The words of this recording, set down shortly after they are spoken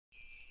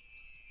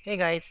Hey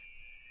guys,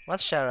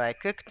 what shall I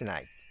cook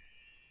tonight?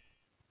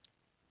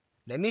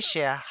 Let me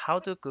share how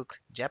to cook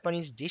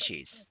Japanese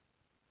dishes.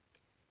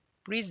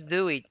 Please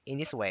do it in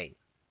this way.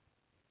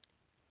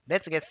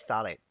 Let's get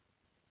started.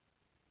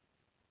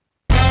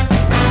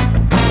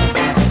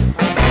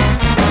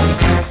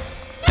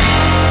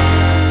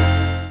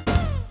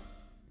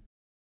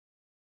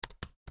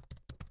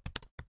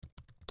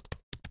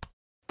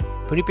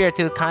 Prepare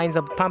two kinds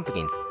of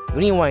pumpkins.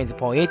 Green one is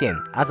for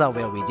eating, other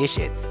will be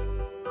dishes.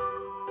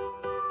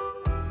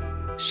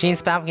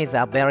 Since pumpkins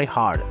are very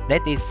hard,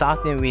 let it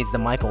soften with the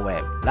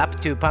microwave. Wrap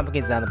two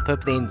pumpkins and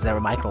put in the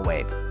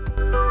microwave.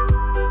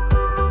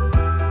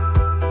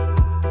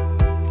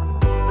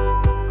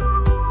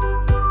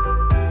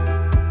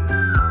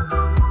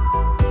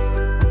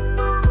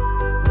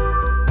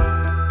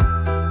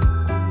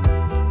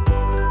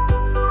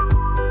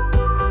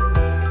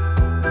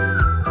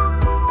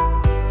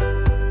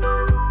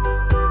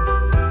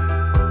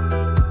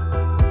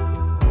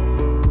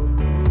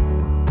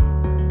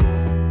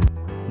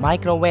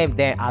 Microwave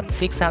them at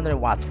 600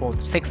 watts for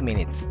 6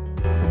 minutes.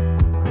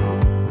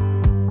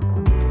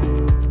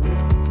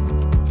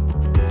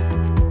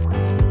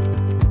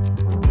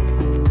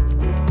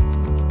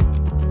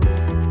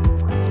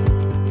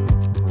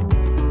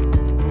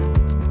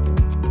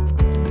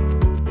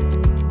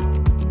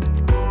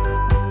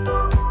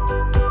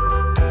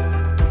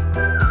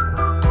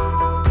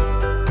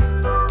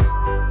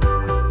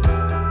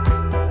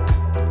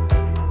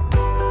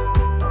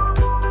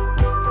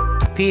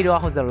 Peel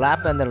off the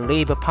wrap and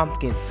leave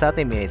pumpkins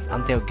 30 minutes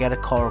until get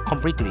cold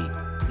completely.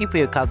 If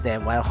you cut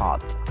them while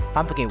hot,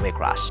 pumpkin will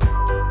crush.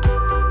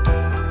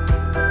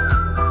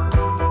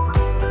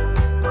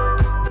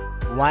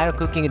 While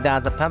cooking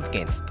down the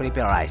pumpkins,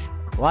 prepare rice.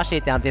 Wash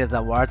it until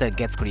the water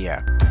gets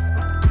clear.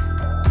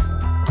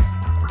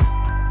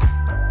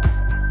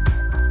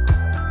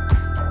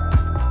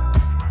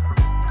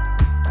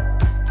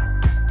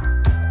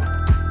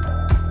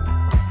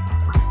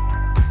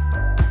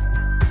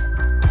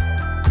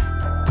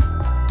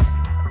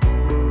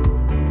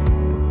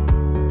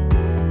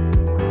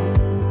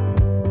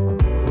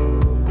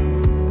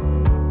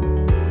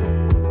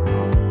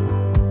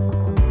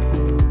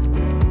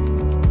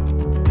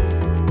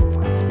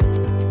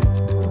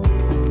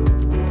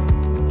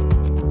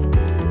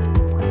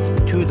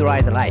 To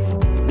dry the rice,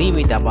 leave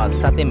it about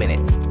 30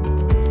 minutes.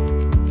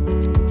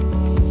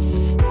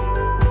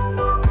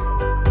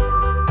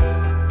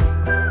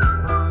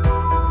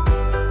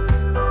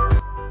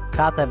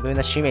 Cut the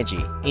Buna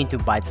shimeji into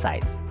bite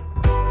size.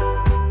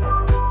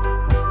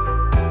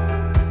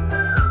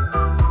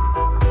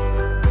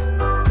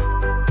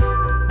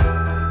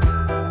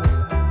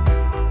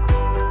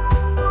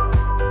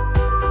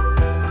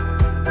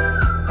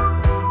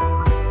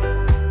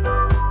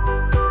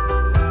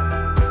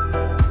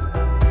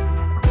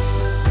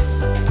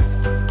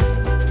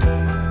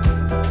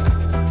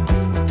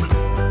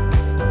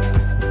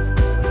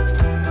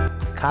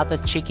 Cut the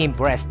chicken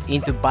breast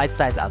into bite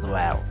size as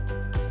well.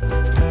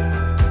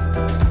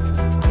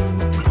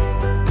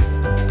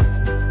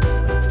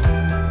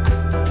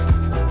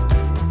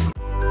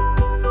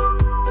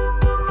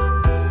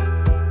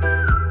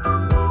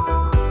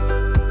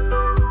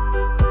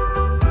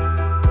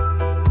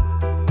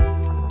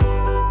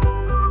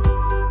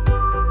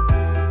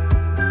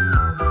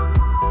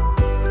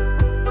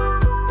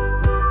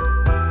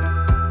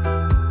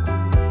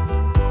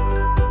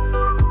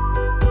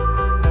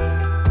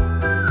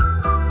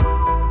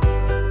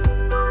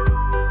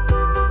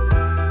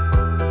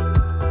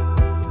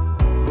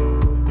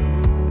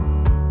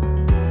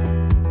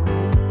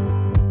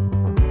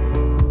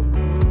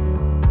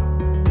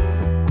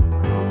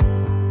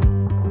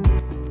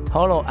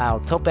 Hollow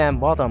out top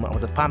and bottom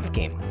of the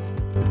pumpkin.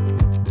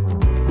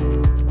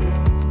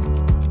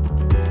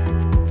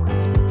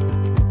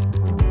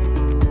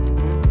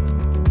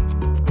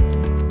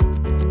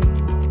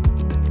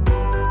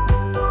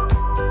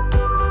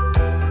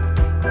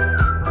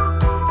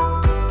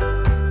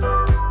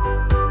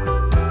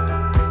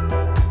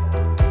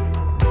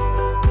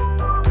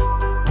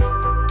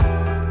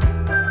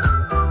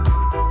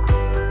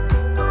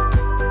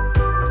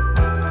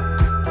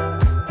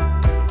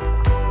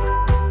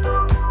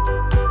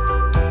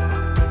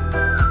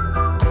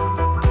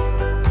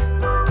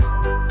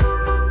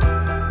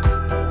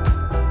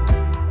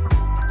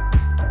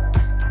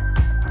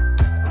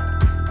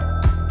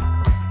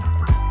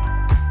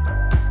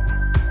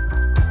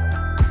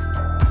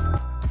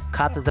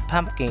 Cut the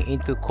pumpkin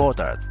into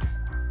quarters.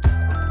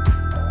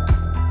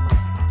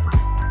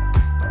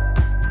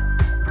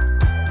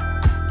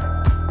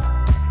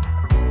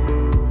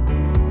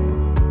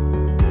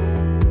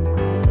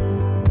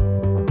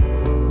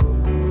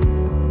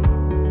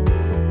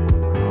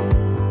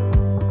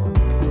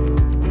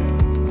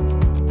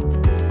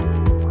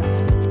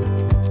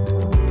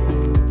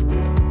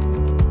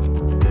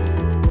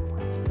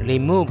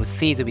 Remove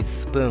seeds with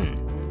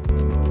spoon.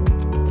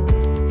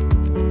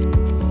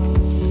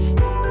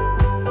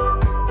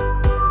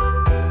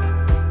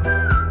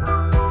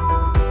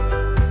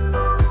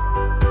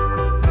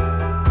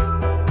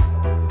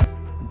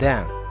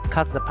 Then,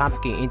 cut the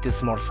pumpkin into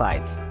small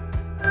size.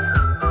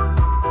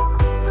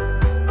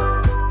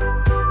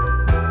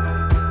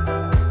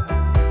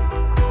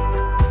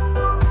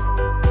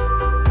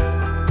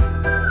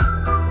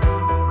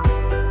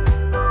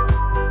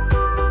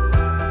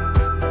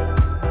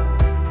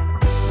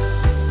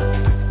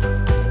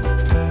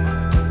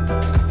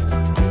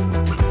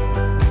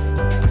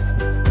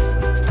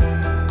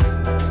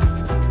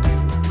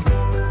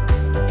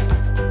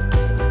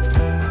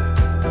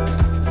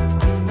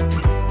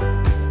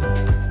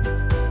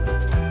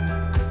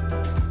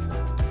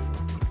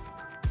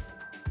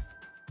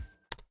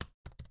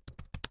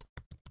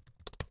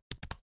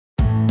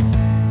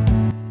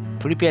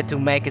 Prepare to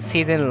make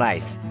seasoned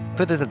rice.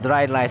 Put the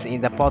dried rice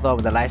in the pot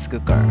of the rice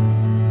cooker.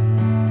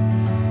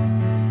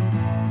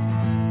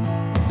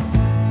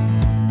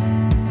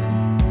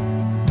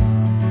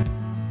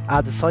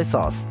 Add soy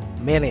sauce,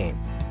 mirin,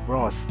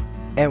 broth,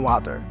 and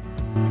water.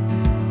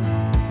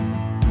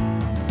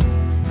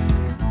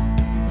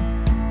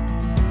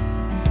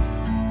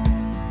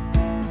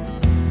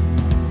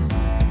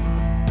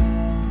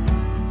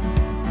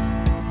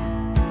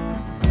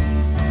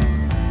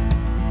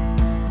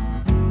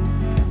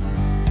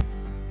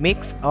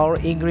 Mix all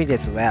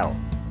ingredients well.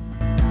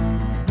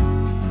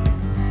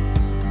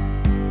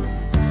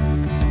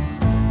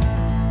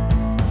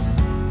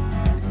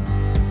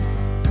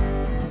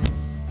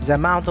 The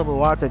amount of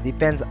water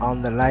depends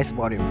on the rice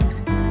volume.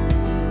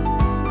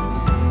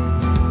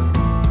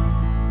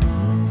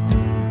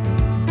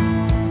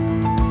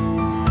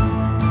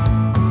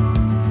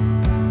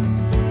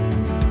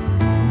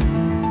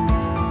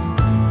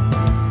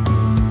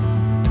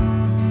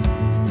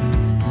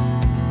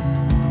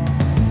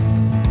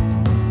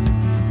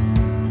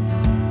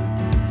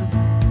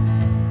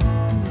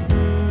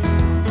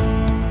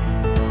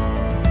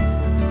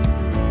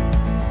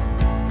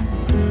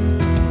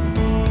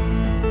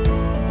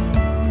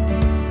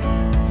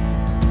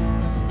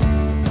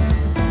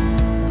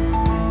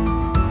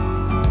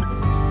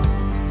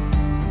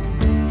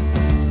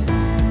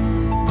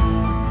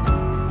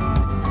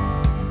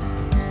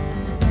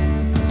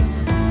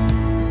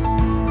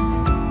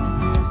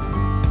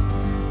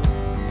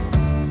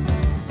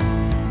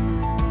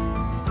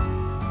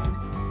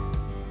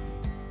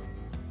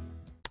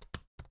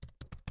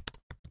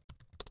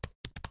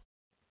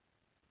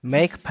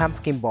 Make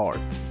pumpkin balls.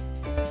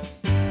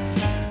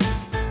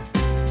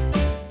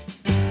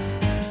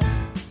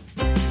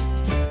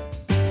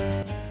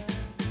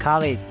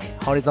 Cut it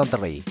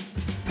horizontally.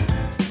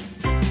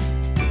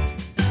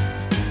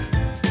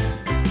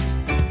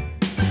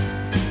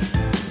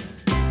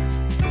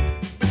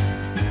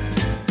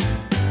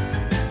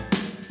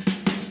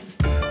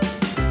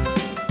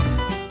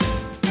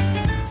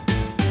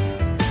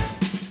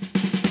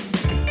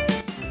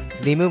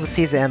 Remove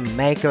seeds and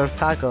make a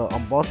circle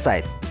on both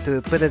sides to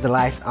put the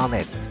rice on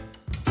it.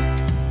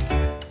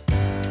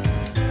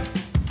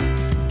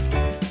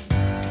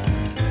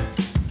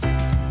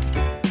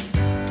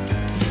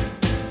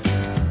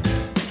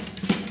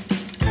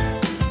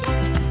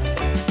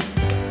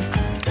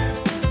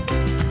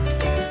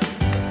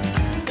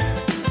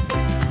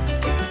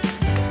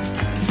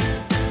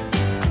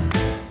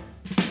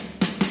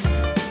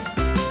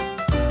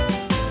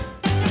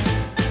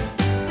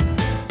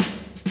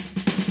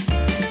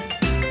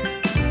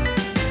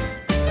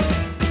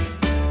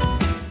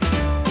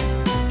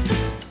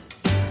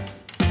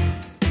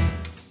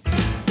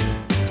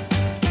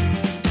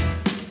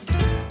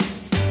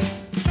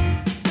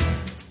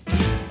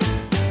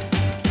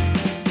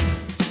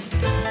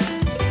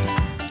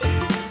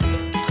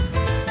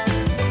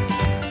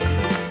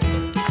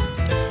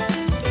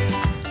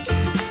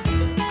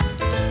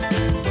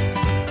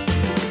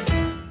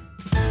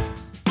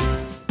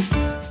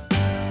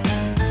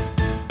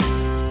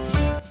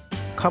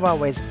 Cover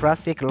with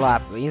plastic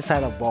wrap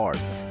inside the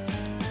boards.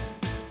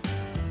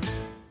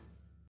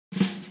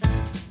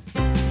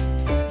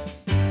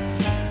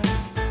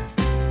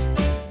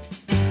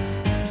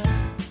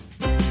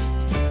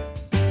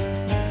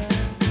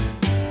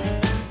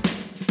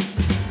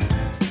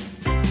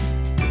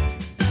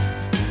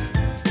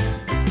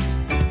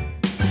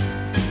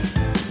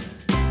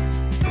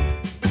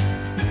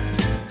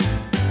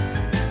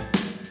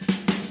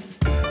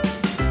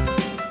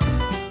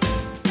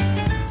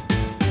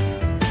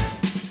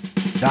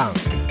 Done.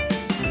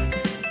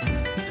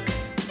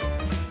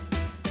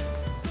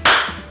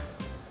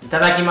 いた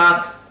だきま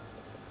す。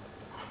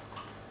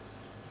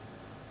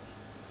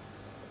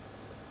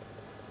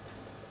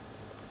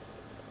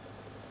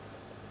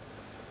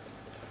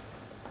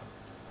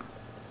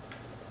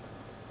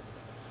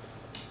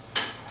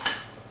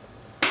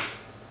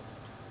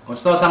ご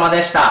ちそうさま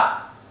でした。